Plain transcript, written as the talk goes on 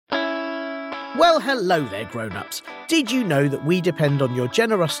Well, hello there, grown-ups. Did you know that we depend on your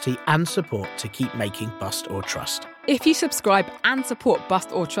generosity and support to keep making Bust or Trust? If you subscribe and support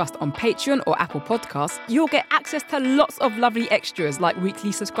Bust or Trust on Patreon or Apple Podcasts, you'll get access to lots of lovely extras like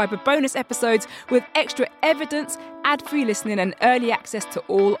weekly subscriber bonus episodes with extra evidence, ad-free listening and early access to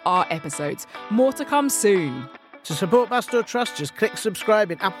all our episodes. More to come soon. To support Bust or Trust, just click subscribe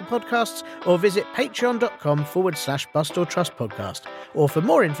in Apple Podcasts or visit patreon.com/Bust or Trust podcast. Or for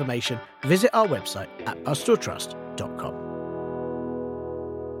more information, visit our website at bustortrust.com.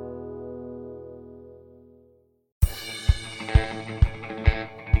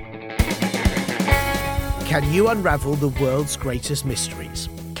 Can you unravel the world's greatest mysteries?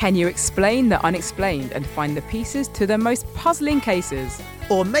 Can you explain the unexplained and find the pieces to the most puzzling cases?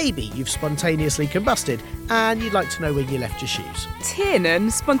 Or maybe you've spontaneously combusted and you'd like to know where you left your shoes. Tiernan,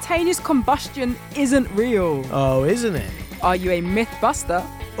 spontaneous combustion isn't real. Oh, isn't it? Are you a myth buster?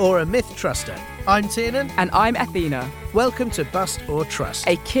 Or a myth truster? I'm Tiernan. And I'm Athena. Welcome to Bust or Trust,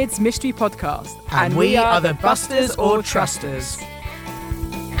 a kids' mystery podcast. And we are the Busters or Trusters.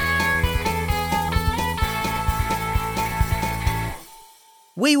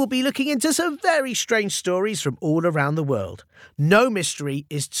 We will be looking into some very strange stories from all around the world. No mystery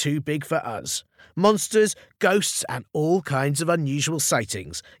is too big for us. Monsters, ghosts, and all kinds of unusual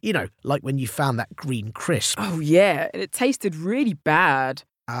sightings. You know, like when you found that green crisp. Oh, yeah, and it tasted really bad.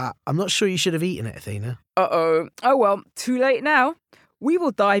 I'm not sure you should have eaten it, Athena. Uh-oh. Oh, well, too late now. We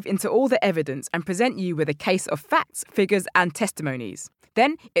will dive into all the evidence and present you with a case of facts, figures, and testimonies.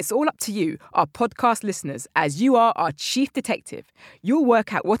 Then it's all up to you, our podcast listeners, as you are our chief detective. You'll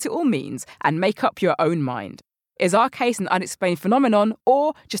work out what it all means and make up your own mind. Is our case an unexplained phenomenon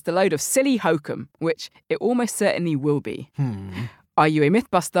or just a load of silly hokum, which it almost certainly will be? Are you a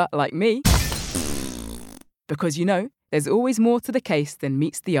mythbuster like me? Because you know, there's always more to the case than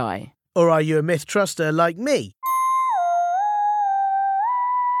meets the eye. Or are you a myth truster like me?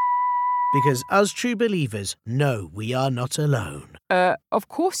 Because us true believers know we are not alone. Of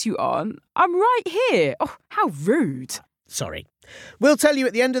course you aren't. I'm right here. Oh, how rude. Sorry. We'll tell you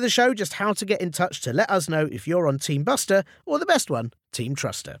at the end of the show just how to get in touch to let us know if you're on Team Buster or the best one, Team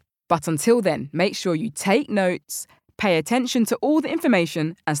Truster. But until then, make sure you take notes, pay attention to all the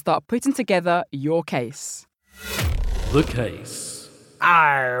information and start putting together your case. The case.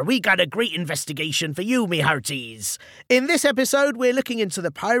 We got a great investigation for you, me hearties. In this episode, we're looking into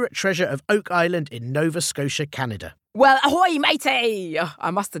the pirate treasure of Oak Island in Nova Scotia, Canada. Well, ahoy, matey!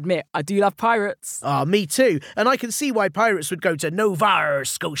 I must admit, I do love pirates. Me too. And I can see why pirates would go to Nova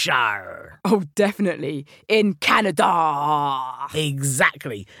Scotia. Oh, definitely. In Canada.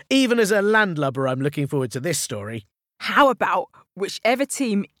 Exactly. Even as a landlubber, I'm looking forward to this story. How about whichever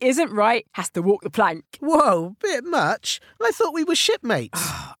team isn't right has to walk the plank? Whoa, bit much. I thought we were shipmates.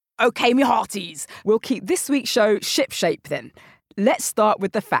 OK, me hearties. We'll keep this week's show shipshape then. Let's start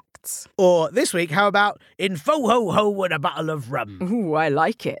with the facts. Or this week, how about in fo-ho-ho and a bottle of rum? Ooh, I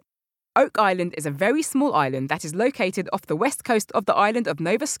like it. Oak Island is a very small island that is located off the west coast of the island of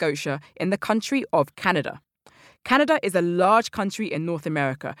Nova Scotia in the country of Canada. Canada is a large country in North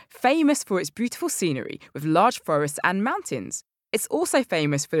America, famous for its beautiful scenery with large forests and mountains. It's also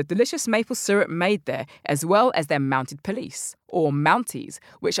famous for the delicious maple syrup made there, as well as their mounted police, or Mounties,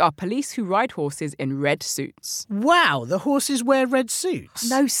 which are police who ride horses in red suits. Wow, the horses wear red suits?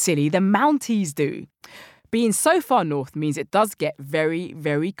 No, silly, the Mounties do. Being so far north means it does get very,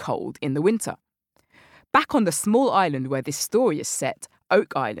 very cold in the winter. Back on the small island where this story is set,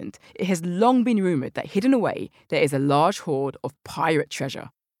 Oak Island, it has long been rumoured that hidden away there is a large hoard of pirate treasure.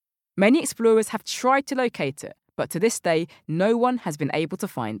 Many explorers have tried to locate it, but to this day, no one has been able to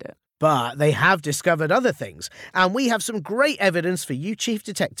find it. But they have discovered other things, and we have some great evidence for you chief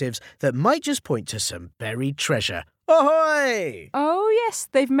detectives that might just point to some buried treasure. Ahoy! Oh yes,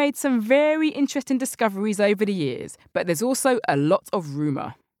 they've made some very interesting discoveries over the years, but there's also a lot of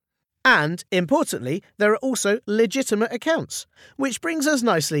rumour. And, importantly, there are also legitimate accounts, which brings us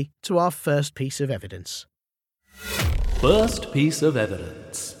nicely to our first piece of evidence. First piece of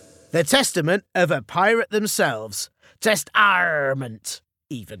evidence. The testament of a pirate themselves. Testarment,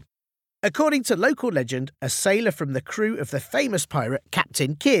 even. According to local legend, a sailor from the crew of the famous pirate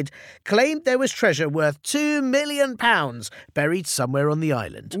Captain Kidd claimed there was treasure worth £2 million buried somewhere on the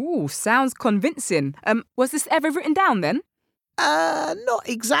island. Ooh, sounds convincing. Was this ever written down then? Not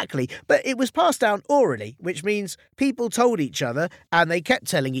exactly, but it was passed down orally, which means people told each other and they kept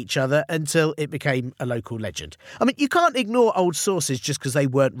telling each other until it became a local legend. I mean, you can't ignore old sources just because they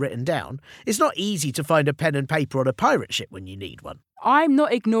weren't written down. It's not easy to find a pen and paper on a pirate ship when you need one. I'm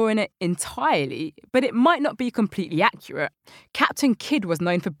not ignoring it entirely, but it might not be completely accurate. Captain Kidd was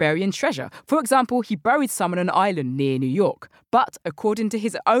known for burying treasure. For example, he buried some on an island near New York. But according to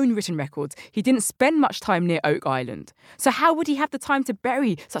his own written records, he didn't spend much time near Oak Island. So how would he have the time to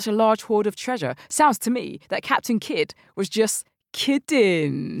bury such a large hoard of treasure? Sounds to me that Captain Kidd was just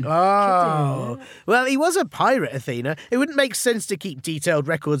kidding. Oh, well, he was a pirate, Athena. It wouldn't make sense to keep detailed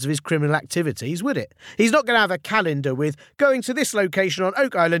records of his criminal activities, would it? He's not going to have a calendar with going to this location on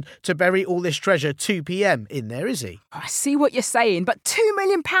Oak Island to bury all this treasure 2 p.m. in there, is he? I see what you're saying, but £2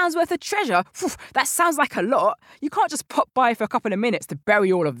 million worth of treasure? Phew, that sounds like a lot. You can't just pop by for a couple of minutes to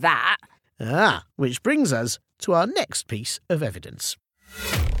bury all of that. Ah, which brings us to our next piece of evidence.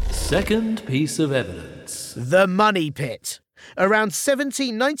 Second piece of evidence. The Money Pit. Around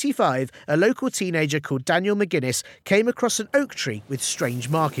 1795, a local teenager called Daniel McGuinness came across an oak tree with strange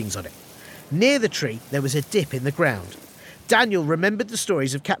markings on it. Near the tree, there was a dip in the ground. Daniel remembered the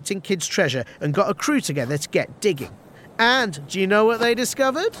stories of Captain Kidd's treasure and got a crew together to get digging. And do you know what they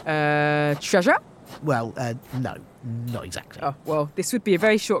discovered? Treasure? Well, no, not exactly. Oh, well, this would be a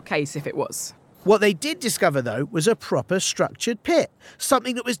very short case if it was. What they did discover, though, was a proper structured pit,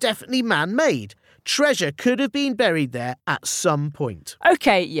 something that was definitely man-made. Treasure could have been buried there at some point.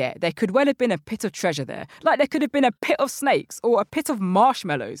 OK, yeah, there could well have been a pit of treasure there. Like there could have been a pit of snakes or a pit of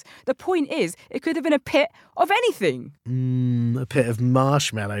marshmallows. The point is, it could have been a pit of anything. A pit of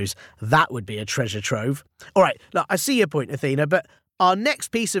marshmallows. That would be a treasure trove. All right, look, I see your point, Athena, but our next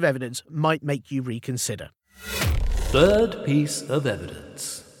piece of evidence might make you reconsider. Third piece of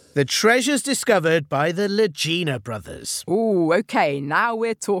evidence. The treasures discovered by the Legina brothers. Ooh, OK, now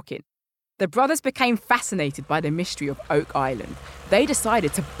we're talking. The brothers became fascinated by the mystery of Oak Island. They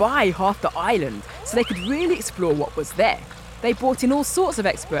decided to buy half the island so they could really explore what was there. They brought in all sorts of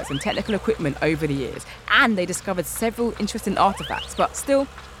experts and technical equipment over the years, and they discovered several interesting artefacts, but still,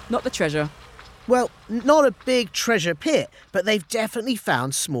 not the treasure. Well, not a big treasure pit, but they've definitely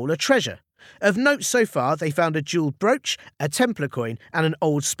found smaller treasure. Of note so far, they found a jewelled brooch, a Templar coin, and an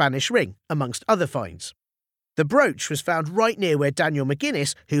old Spanish ring, amongst other finds. The brooch was found right near where Daniel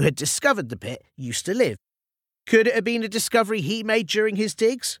McGuinness, who had discovered the pit, used to live. Could it have been a discovery he made during his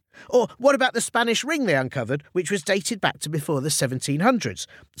digs? Or what about the Spanish ring they uncovered, which was dated back to before the 1700s?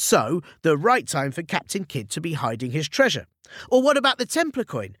 So, the right time for Captain Kidd to be hiding his treasure. Or what about the Templar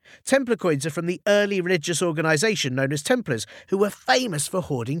coin? Templar coins are from the early religious organisation known as Templars, who were famous for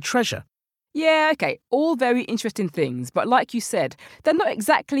hoarding treasure. Yeah, OK, all very interesting things, but like you said, they're not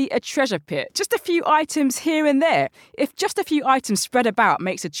exactly a treasure pit, just a few items here and there. If just a few items spread about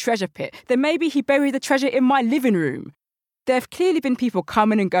makes a treasure pit, then maybe he buried the treasure in my living room. There have clearly been people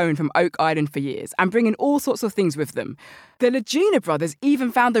coming and going from Oak Island for years and bringing all sorts of things with them. The Legina brothers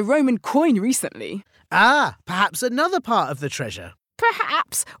even found a Roman coin recently. Ah, perhaps another part of the treasure.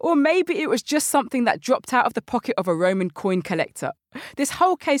 Perhaps, or maybe it was just something that dropped out of the pocket of a Roman coin collector. This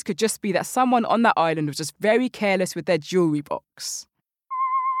whole case could just be that someone on that island was just very careless with their jewellery box.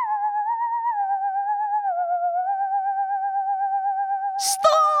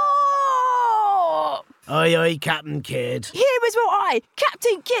 Stop! Aye, aye, Captain Kidd. Here is what I,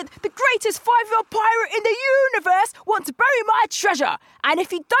 Captain Kidd, the greatest 5-year-old pirate in the universe, want to bury my treasure. And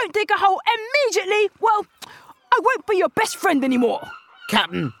if you don't dig a hole immediately, well, I won't be your best friend anymore.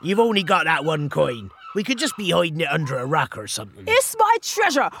 Captain, you've only got that one coin. We could just be hiding it under a rock or something. It's my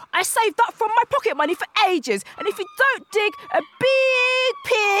treasure. I saved that from my pocket money for ages. And if you don't dig a big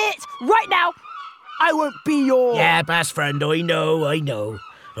pit right now, I won't be your... Yeah, best friend, I know.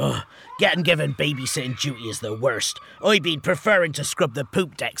 Oh, getting given babysitting duty is the worst. I've been preferring to scrub the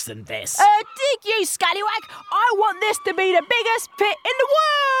poop decks than this. Dig you, scallywag. I want this to be the biggest pit in the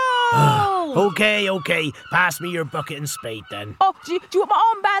world. Okay. Pass me your bucket and spade then. Oh, do you want my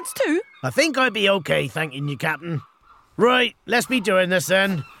armbands too? I think I'd be okay, thanking you, Captain. Right, let's be doing this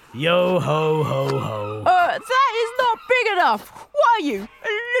then. Yo ho ho ho. That is not big enough. What are you,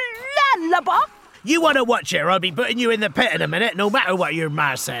 landlubber? You want to watch it or I'll be putting you in the pit in a minute, no matter what your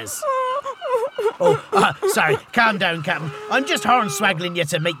ma says. Sorry, calm down, Captain. I'm just hornswaggling you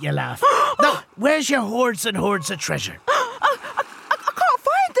to make you laugh. Now, where's your hordes and hordes of treasure? I can't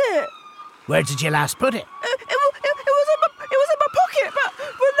find it. Where did you last put it? It was in my pocket,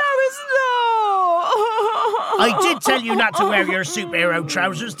 but now it's not. I did tell you not to wear your superhero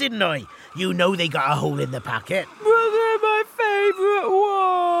trousers, didn't I? You know they got a hole in the pocket. But they're my favourite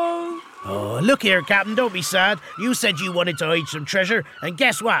one. Oh, look here, Captain, don't be sad. You said you wanted to hide some treasure, and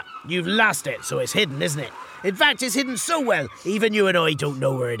guess what? You've lost it, so it's hidden, isn't it? In fact, it's hidden so well, even you and I don't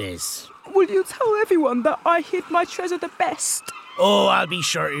know where it is. Will you tell everyone that I hid my treasure the best? Oh, I'll be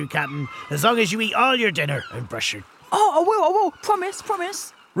sure to, Captain, as long as you eat all your dinner and brush your Oh, I will.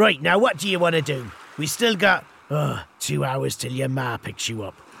 Promise. Right, now what do you want to do? We still got 2 hours till your ma picks you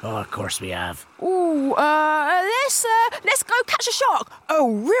up. Oh, of course we have. Ooh, let's go catch a shark. A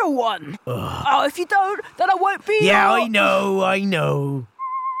real one. Oh, if you don't, then I won't be... Yeah, I know.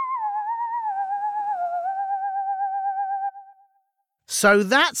 So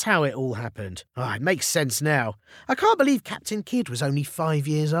that's how it all happened. It makes sense now. I can't believe Captain Kidd was only 5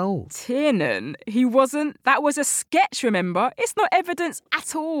 years old. Tiernan, he wasn't. That was a sketch, remember? It's not evidence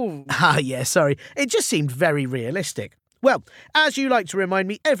at all. Yeah, sorry. It just seemed very realistic. Well, as you like to remind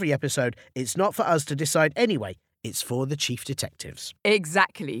me every episode, it's not for us to decide anyway. It's for the chief detectives.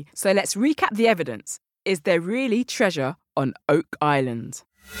 Exactly. So let's recap the evidence. Is there really treasure on Oak Island?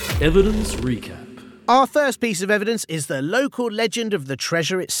 Evidence recap. Our first piece of evidence is the local legend of the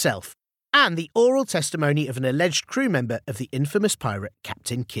treasure itself and the oral testimony of an alleged crew member of the infamous pirate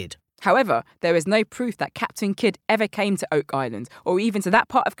Captain Kidd. However, there is no proof that Captain Kidd ever came to Oak Island or even to that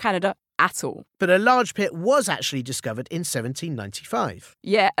part of Canada at all. But a large pit was actually discovered in 1795.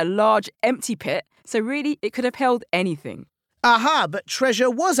 Yeah, a large empty pit, so really it could have held anything. Aha, but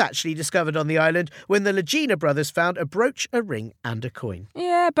treasure was actually discovered on the island when the Legina brothers found a brooch, a ring and a coin.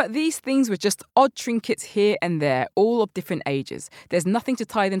 Yeah, but these things were just odd trinkets here and there, all of different ages. There's nothing to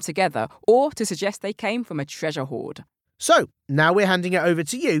tie them together or to suggest they came from a treasure hoard. So, now we're handing it over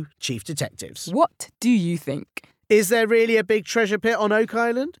to you, Chief Detectives. What do you think? Is there really a big treasure pit on Oak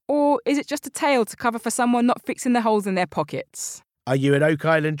Island? Or is it just a tale to cover for someone not fixing the holes in their pockets? Are you an Oak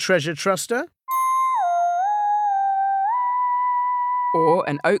Island treasure truster? Or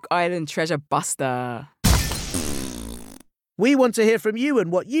an Oak Island treasure buster? We want to hear from you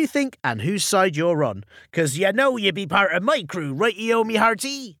and what you think and whose side you're on. 'Cause you know you be part of my crew, right-y-o, me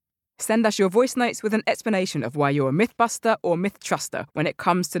hearty? Send us your voice notes with an explanation of why you're a mythbuster or myth truster when it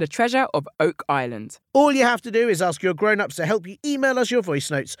comes to the treasure of Oak Island. All you have to do is ask your grown-ups to help you email us your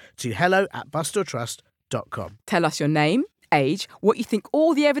voice notes to hello@bustortrust.com. Tell us your name, age, what you think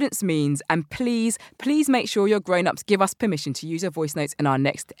all the evidence means, and please make sure your grown-ups give us permission to use your voice notes in our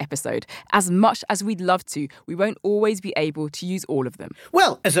next episode. As much as we'd love to, we won't always be able to use all of them.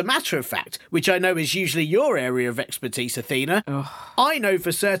 Well, as a matter of fact, which I know is usually your area of expertise, Athena, I know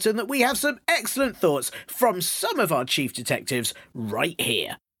for certain that we have some excellent thoughts from some of our chief detectives right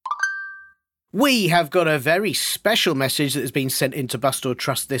here. We have got a very special message that has been sent into Bustor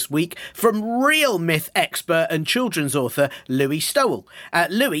Trust this week from real myth expert and children's author Louis Stowell.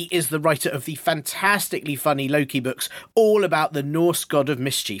 Louis is the writer of the fantastically funny Loki books all about the Norse god of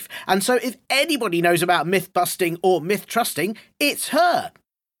mischief. And so if anybody knows about myth busting or myth trusting, it's her.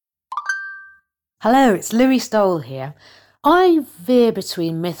 Hello, it's Louis Stowell here. I veer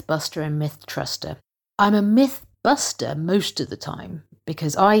between Mythbuster and Myth Truster. I'm a Mythbuster most of the time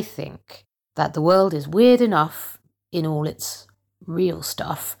because I think that the world is weird enough in all its real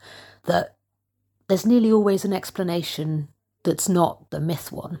stuff that there's nearly always an explanation that's not the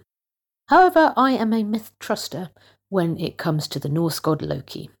myth one. However, I am a myth truster when it comes to the Norse god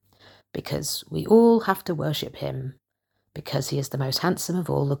Loki, because we all have to worship him, because he is the most handsome of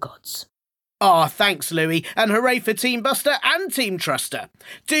all the gods. Thanks, Louis, and hooray for Team Buster and Team Truster.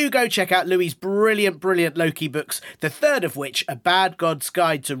 Do go check out Louis' brilliant Loki books, the third of which, A Bad God's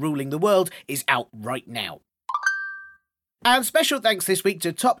Guide to Ruling the World, is out right now. And special thanks this week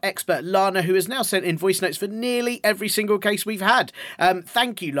to top expert Lana, who has now sent in voice notes for nearly every single case we've had.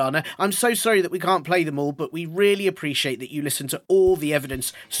 Thank you, Lana. I'm so sorry that we can't play them all, but we really appreciate that you listen to all the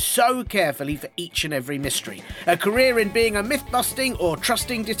evidence so carefully for each and every mystery. A career in being a myth-busting or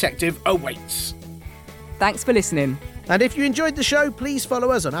trusting detective awaits. Thanks for listening. And if you enjoyed the show, please follow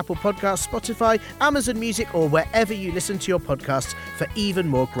us on Apple Podcasts, Spotify, Amazon Music, or wherever you listen to your podcasts for even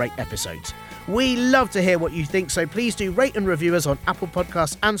more great episodes. We love to hear what you think, so please do rate and review us on Apple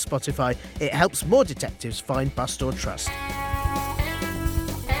Podcasts and Spotify. It helps more detectives find Bustor Trust.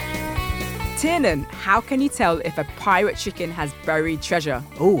 Tiernan, how can you tell if a pirate chicken has buried treasure?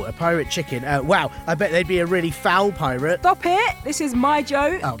 Oh, a pirate chicken. Wow, I bet they'd be a really foul pirate. Stop it! This is my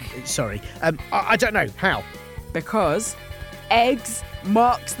joke. Oh, sorry. I don't know. How? Because eggs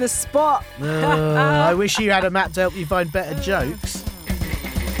marks the spot. I wish you had a map to help you find better jokes.